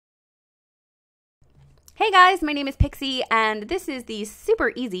Hey guys, my name is Pixie and this is the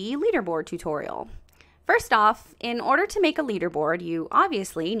super easy leaderboard tutorial. First off, in order to make a leaderboard, you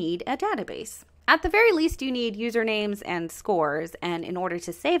obviously need a database. At the very least, you need usernames and scores, and in order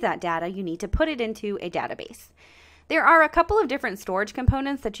to save that data, you need to put it into a database. There are a couple of different storage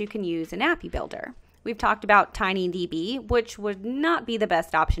components that you can use in AppyBuilder. We've talked about TinyDB, which would not be the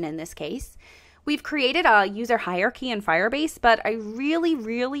best option in this case. We've created a user hierarchy in Firebase, but I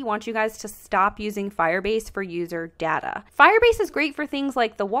really want you guys to stop using Firebase for user data. Firebase is great for things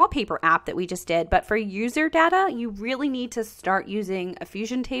like the wallpaper app that we just did, but for user data, you really need to start using a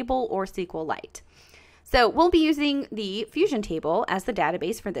Fusion table or SQLite. So we'll be using the Fusion table as the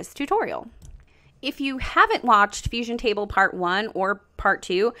database for this tutorial. If you haven't watched Fusion Table Part 1 or Part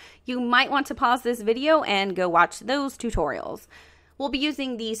 2, you might want to pause this video and go watch those tutorials. We'll be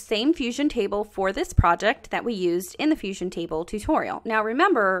using the same Fusion table for this project that we used in the Fusion table tutorial. Now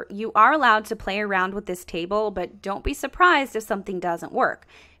remember, you are allowed to play around with this table, but don't be surprised if something doesn't work,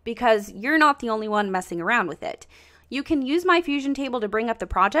 because you're not the only one messing around with it. You can use my Fusion table to bring up the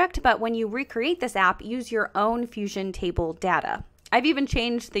project, but when you recreate this app, use your own Fusion table data. I've even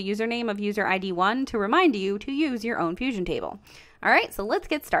changed the username of user ID 1 to remind you to use your own Fusion table. All right, so let's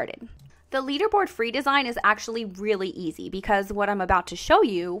get started. The leaderboard free design is actually really easy because what I'm about to show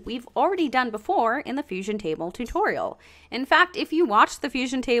you, we've already done before in the Fusion table tutorial. In fact, if you watched the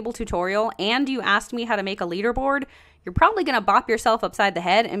Fusion table tutorial and you asked me how to make a leaderboard, you're probably going to bop yourself upside the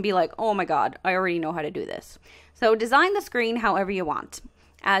head and be like, oh my God, I already know how to do this. So design the screen however you want.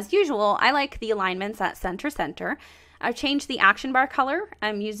 As usual, I like the alignments at center. I've changed the action bar color.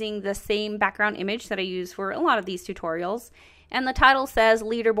 I'm using the same background image that I use for a lot of these tutorials. And the title says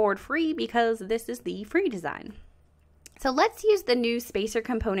leaderboard free because this is the free design. So let's use the new spacer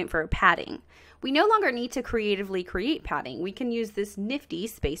component for padding. We no longer need to creatively create padding. We can use this nifty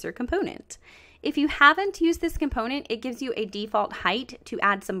spacer component. If you haven't used this component, it gives you a default height to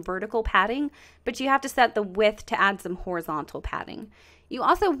add some vertical padding, but you have to set the width to add some horizontal padding. You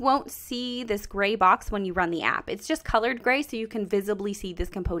also won't see this gray box when you run the app. It's just colored gray so you can visibly see this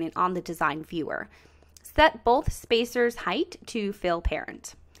component on the design viewer. Set both spacers' height to fill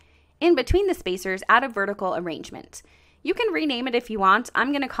parent. In between the spacers, add a vertical arrangement. You can rename it if you want.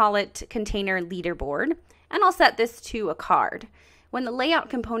 I'm going to call it Container Leaderboard, and I'll set this to a card. When the layout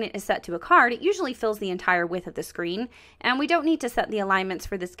component is set to a card, it usually fills the entire width of the screen, and we don't need to set the alignments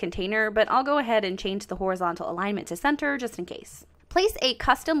for this container, but I'll go ahead and change the horizontal alignment to center just in case. Place a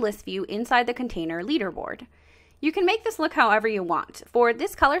custom list view inside the container leaderboard. You can make this look however you want. For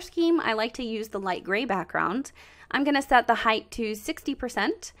this color scheme, I like to use the light gray background. I'm going to set the height to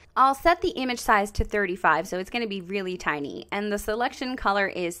 60%. I'll set the image size to 35, so it's going to be really tiny, and the selection color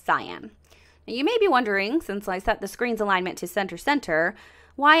is cyan. Now, you may be wondering, since I set the screen's alignment to center,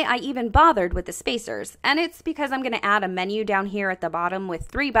 why I even bothered with the spacers, and it's because I'm going to add a menu down here at the bottom with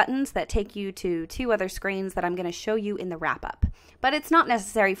 3 buttons that take you to 2 other screens that I'm going to show you in the wrap-up. But it's not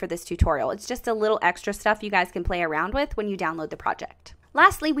necessary for this tutorial. It's just a little extra stuff you guys can play around with when you download the project.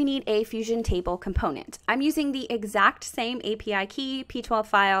 Lastly, we need a Fusion table component. I'm using the exact same API key, P12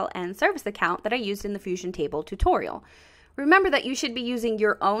 file, and service account that I used in the Fusion table tutorial. Remember that you should be using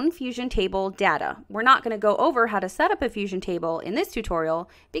your own Fusion table data. We're not going to go over how to set up a Fusion table in this tutorial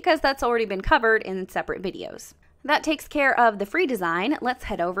because that's already been covered in separate videos. That takes care of the free design. Let's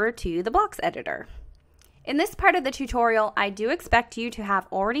head over to the blocks editor. In this part of the tutorial, I do expect you to have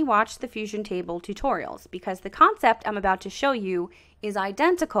already watched the Fusion table tutorials because the concept I'm about to show you is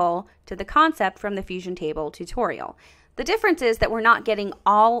identical to the concept from the Fusion table tutorial. The difference is that we're not getting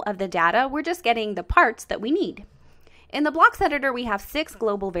all of the data, we're just getting the parts that we need. In the blocks editor, we have 6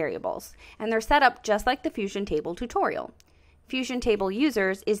 global variables, and they're set up just like the Fusion table tutorial. Fusion table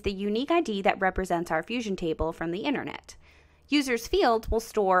users is the unique ID that represents our Fusion table from the internet. Users field will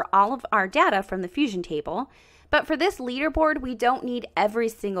store all of our data from the Fusion table, but for this leaderboard, we don't need every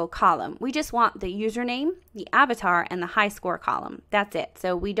single column. We just want the username, the avatar, and the high score column. That's it.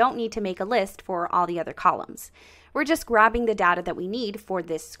 So we don't need to make a list for all the other columns. We're just grabbing the data that we need for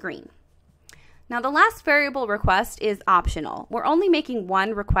this screen. Now the last variable request is optional. We're only making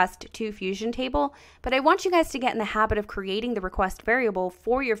one request to Fusion table, but I want you guys to get in the habit of creating the request variable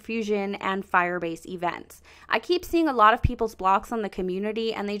for your Fusion and Firebase events. I keep seeing a lot of people's blocks on the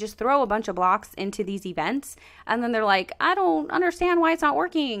community and they just throw a bunch of blocks into these events and then they're like, I don't understand why it's not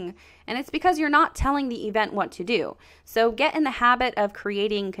working. And it's because you're not telling the event what to do. So get in the habit of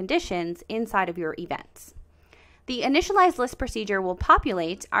creating conditions inside of your events. The initialize list procedure will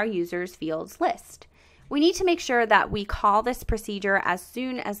populate our users fields list. We need to make sure that we call this procedure as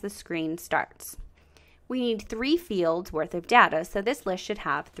soon as the screen starts. We need 3 fields worth of data, so this list should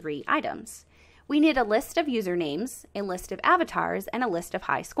have 3 items. We need a list of usernames, a list of avatars, and a list of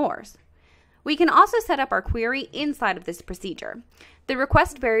high scores. We can also set up our query inside of this procedure. The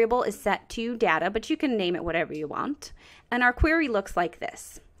request variable is set to data, but you can name it whatever you want. And our query looks like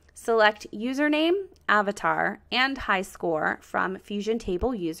this. Select username, avatar, and high score from Fusion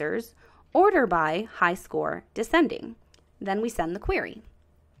Table users, order by high score descending. Then we send the query.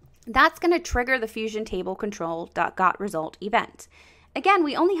 That's going to trigger the Fusion Table control.getResult event. Again,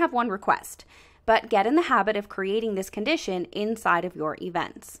 we only have one request, but get in the habit of creating this condition inside of your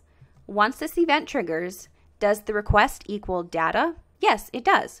events. Once this event triggers, does the request equal data? Yes, it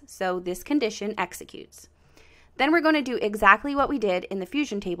does. So this condition executes. Then we're going to do exactly what we did in the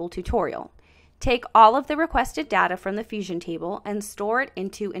Fusion Table tutorial. Take all of the requested data from the Fusion Table and store it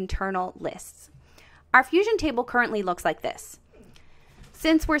into internal lists. Our Fusion Table currently looks like this.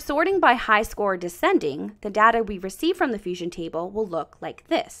 Since we're sorting by high score descending, the data we receive from the Fusion Table will look like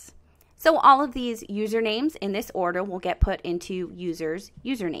this. So all of these usernames in this order will get put into user's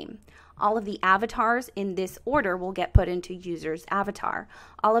username. All of the avatars in this order will get put into user's avatar.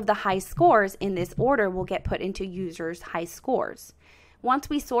 All of the high scores in this order will get put into user's high scores. Once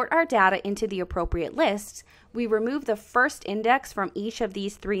we sort our data into the appropriate lists, we remove the first index from each of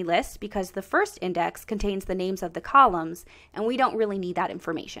these three lists because the first index contains the names of the columns and we don't really need that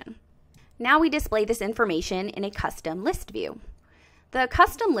information. Now we display this information in a custom list view. The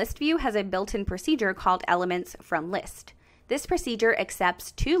custom list view has a built-in procedure called elements from list. This procedure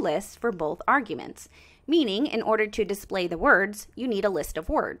accepts two lists for both arguments, meaning in order to display the words, you need a list of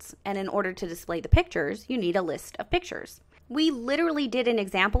words, and in order to display the pictures, you need a list of pictures. We literally did an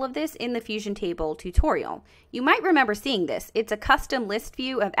example of this in the Fusion Table tutorial. You might remember seeing this. It's a custom list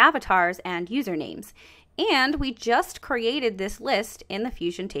view of avatars and usernames, and we just created this list in the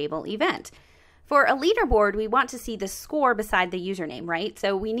Fusion Table event. For a leaderboard, we want to see the score beside the username, right?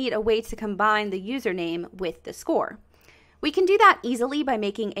 So we need a way to combine the username with the score. We can do that easily by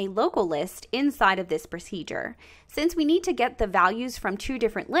making a local list inside of this procedure. Since we need to get the values from two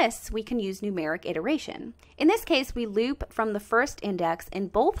different lists, we can use numeric iteration. In this case, we loop from the first index in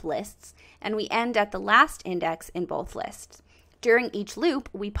both lists, and we end at the last index in both lists. During each loop,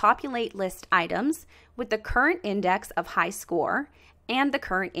 we populate list items with the current index of high score and the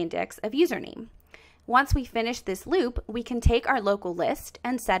current index of username. Once we finish this loop, we can take our local list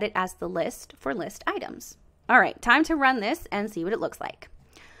and set it as the list for list items. All right, time to run this and see what it looks like.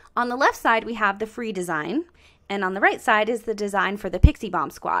 On the left side, we have the free design, and on the right side is the design for the Pixii Bomb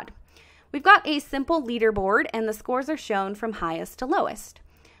Squad. We've got a simple leaderboard, and the scores are shown from highest to lowest.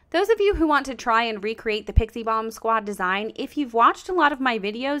 Those of you who want to try and recreate the Pixii Bomb Squad design, if you've watched a lot of my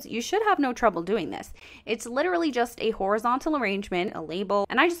videos, you should have no trouble doing this. It's literally just a horizontal arrangement, a label,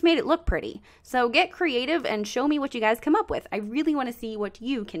 and I just made it look pretty. So get creative and show me what you guys come up with. I really want to see what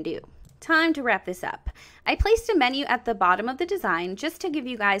you can do. Time to wrap this up. I placed a menu at the bottom of the design just to give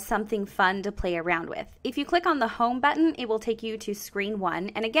you guys something fun to play around with. If you click on the home button, it will take you to screen 1.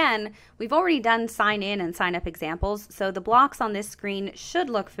 And again, we've already done sign in and sign up examples, so the blocks on this screen should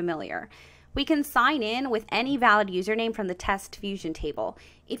look familiar. We can sign in with any valid username from the test Fusion Table.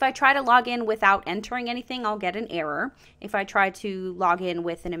 If I try to log in without entering anything, I'll get an error. If I try to log in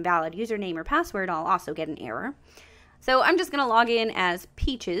with an invalid username or password, I'll also get an error. So I'm just going to log in as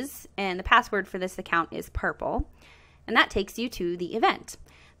Peaches, and the password for this account is purple, and that takes you to the event.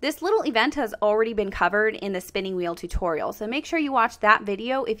 This little event has already been covered in the spinning wheel tutorial, so make sure you watch that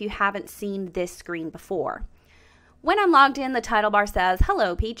video if you haven't seen this screen before. When I'm logged in, the title bar says,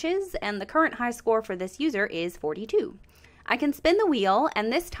 "Hello Peaches," and the current high score for this user is 42. I can spin the wheel,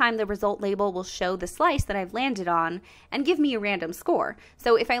 and this time the result label will show the slice that I've landed on and give me a random score.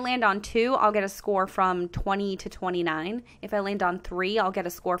 So if I land on 2, I'll get a score from 20 to 29. If I land on 3, I'll get a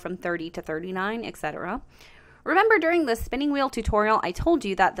score from 30 to 39, etc. Remember, during the spinning wheel tutorial, I told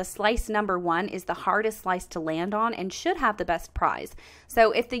you that the slice number 1 is the hardest slice to land on and should have the best prize.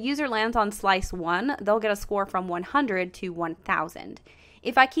 So if the user lands on slice 1, they'll get a score from 100 to 1000.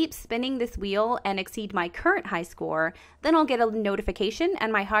 If I keep spinning this wheel and exceed my current high score, then I'll get a notification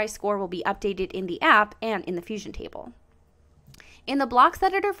and my high score will be updated in the app and in the Fusion Table. In the blocks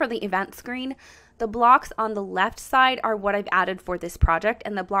editor for the event screen, the blocks on the left side are what I've added for this project,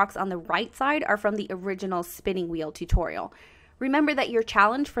 and the blocks on the right side are from the original spinning wheel tutorial. Remember that your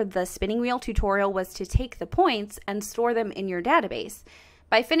challenge for the spinning wheel tutorial was to take the points and store them in your database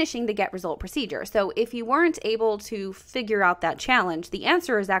by finishing the get result procedure. So if you weren't able to figure out that challenge, the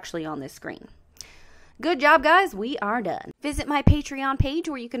answer is actually on this screen. Good job, guys. We are done. Visit my Patreon page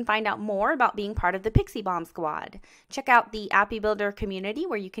where you can find out more about being part of the Pixie Bomb Squad. Check out the AppyBuilder Community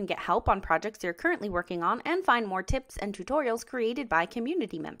where you can get help on projects you're currently working on and find more tips and tutorials created by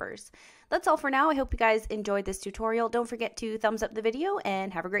community members. That's all for now. I hope you guys enjoyed this tutorial. Don't forget to thumbs up the video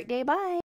and have a great day. Bye.